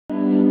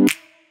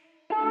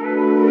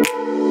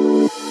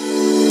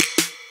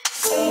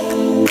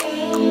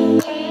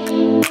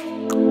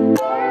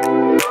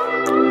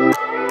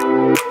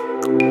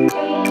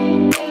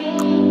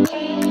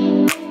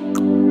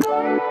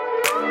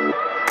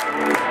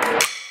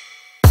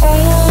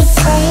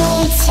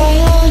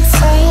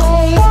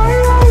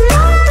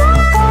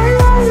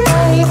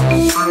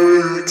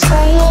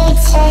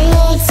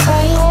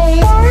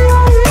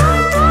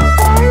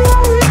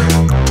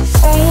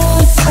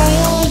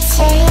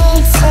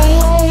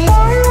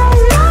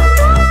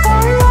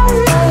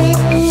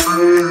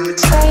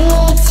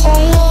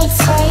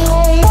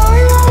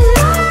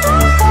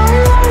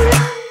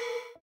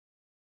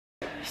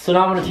So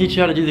now I'm going to teach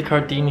you how to do the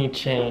Cardini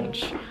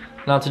change.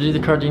 Now to do the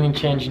Cardini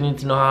change, you need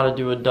to know how to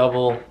do a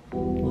double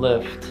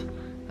lift.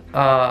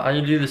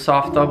 You do the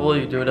soft double,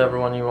 you do whatever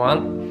one you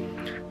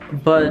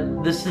want.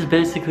 But this is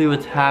basically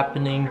what's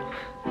happening.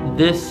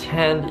 This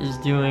hand is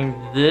doing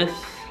this.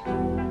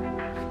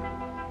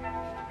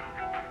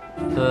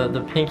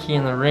 The pinky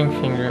and the ring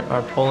finger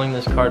are pulling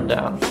this card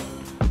down.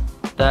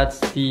 That's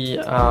the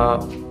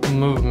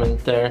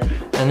movement there.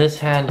 And this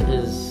hand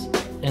is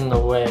in the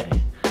way.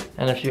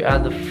 And if you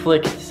add the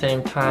flick at the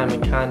same time,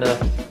 it kind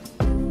of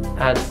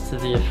adds to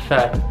the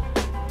effect.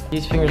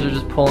 These fingers are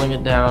just pulling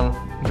it down.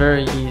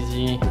 Very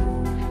easy.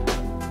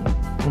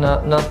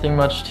 Nothing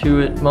much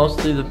to it.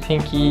 Mostly the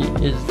pinky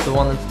is the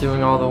one that's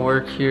doing all the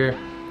work here.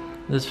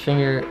 This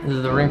finger,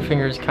 the ring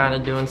finger, is kind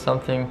of doing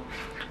something.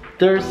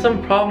 There's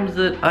some problems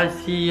that I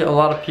see a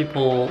lot of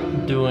people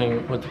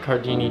doing with the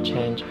Cardini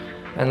change,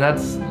 and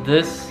that's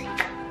this.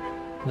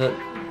 Do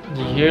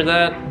you hear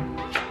that?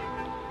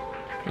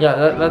 Yeah,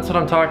 that's what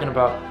I'm talking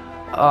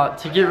about.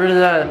 To get rid of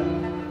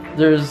that,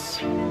 there's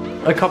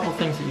a couple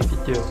things that you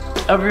could do.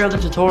 Every other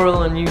tutorial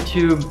on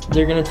YouTube,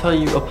 they're gonna tell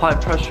you apply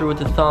pressure with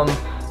the thumb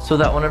so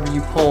that whenever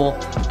you pull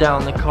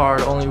down the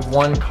card, only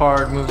one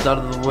card moves out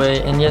of the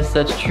way. And yes,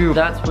 that's true.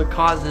 That's what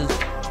causes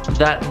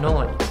that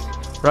noise,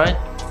 right?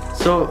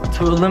 So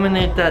to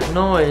eliminate that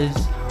noise,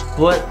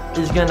 what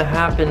is gonna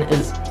happen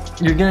is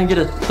you're gonna get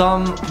a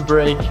thumb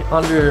break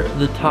under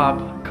the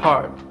top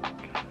card,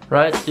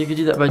 right? So you could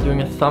do that by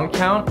doing a thumb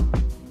count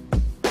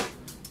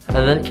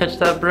and then catch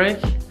that break.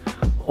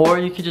 Or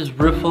you could just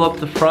riffle up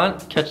the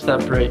front, catch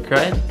that break,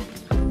 right?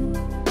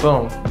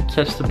 Boom,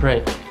 catch the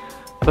break.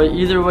 But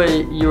either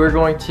way, you are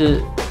going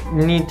to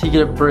need to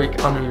get a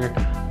break under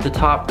the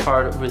top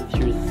card with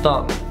your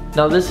thumb.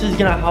 Now this is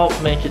gonna help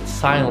make it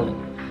silent.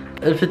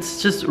 If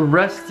it's just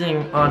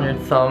resting on your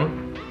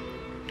thumb,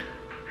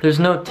 there's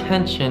no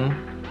tension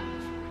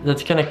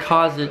that's gonna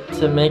cause it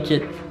to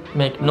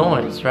make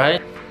noise,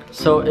 right?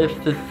 So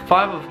if the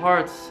 5 of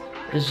hearts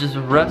is just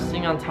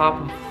resting on top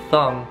of the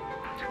thumb,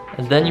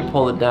 and then you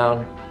pull it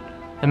down,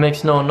 it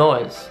makes no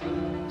noise.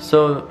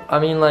 So, I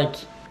mean, like,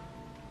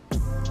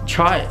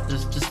 try it.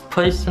 Just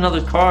place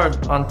another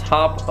card on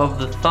top of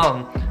the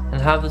thumb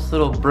and have this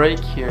little break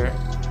here,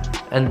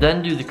 and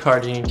then do the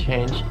Cardini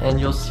change, and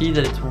you'll see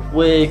that it's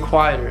way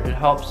quieter. It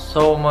helps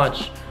so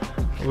much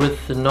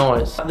with the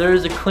noise. There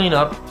is a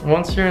cleanup.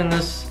 Once you're in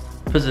this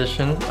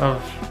position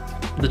of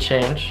the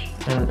change,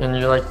 and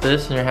you're like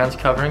this, and your hand's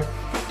covering,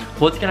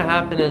 what's gonna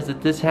happen is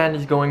that this hand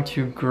is going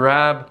to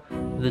grab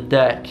the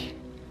deck,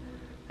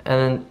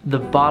 and the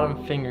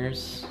bottom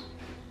fingers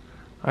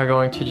are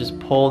going to just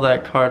pull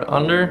that card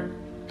under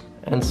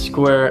and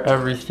square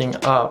everything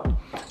up.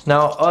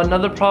 Now,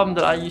 another problem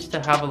that I used to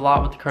have a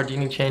lot with the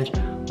Cardini change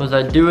was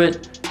I'd do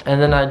it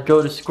and then I'd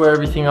go to square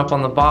everything up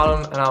on the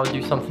bottom, and I would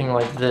do something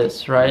like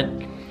this, right?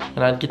 And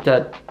I'd get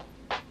that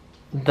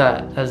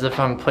as if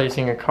I'm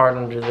placing a card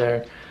under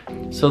there.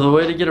 So the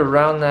way to get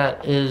around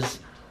that is,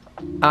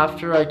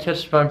 after I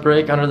catch my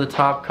break under the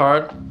top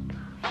card,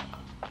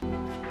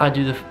 I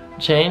do the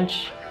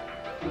change,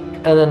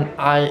 and then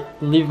I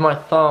leave my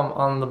thumb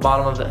on the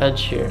bottom of the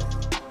edge here,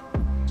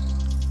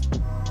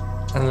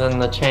 and then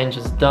the change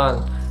is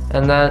done.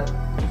 And that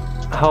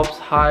helps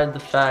hide the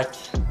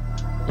fact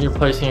you're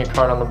placing a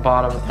card on the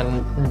bottom,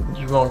 and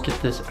you won't get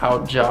this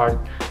out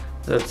jog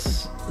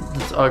that's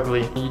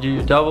ugly. You do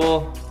your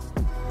double,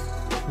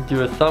 you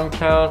do a thumb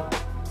count,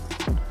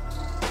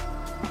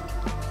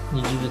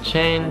 you do the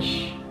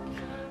change,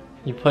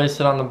 you place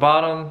it on the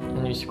bottom,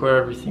 and you square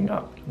everything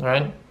up,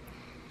 right?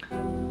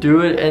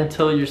 Do it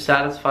until you're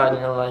satisfied and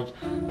you're like,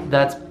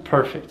 that's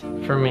perfect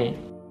for me.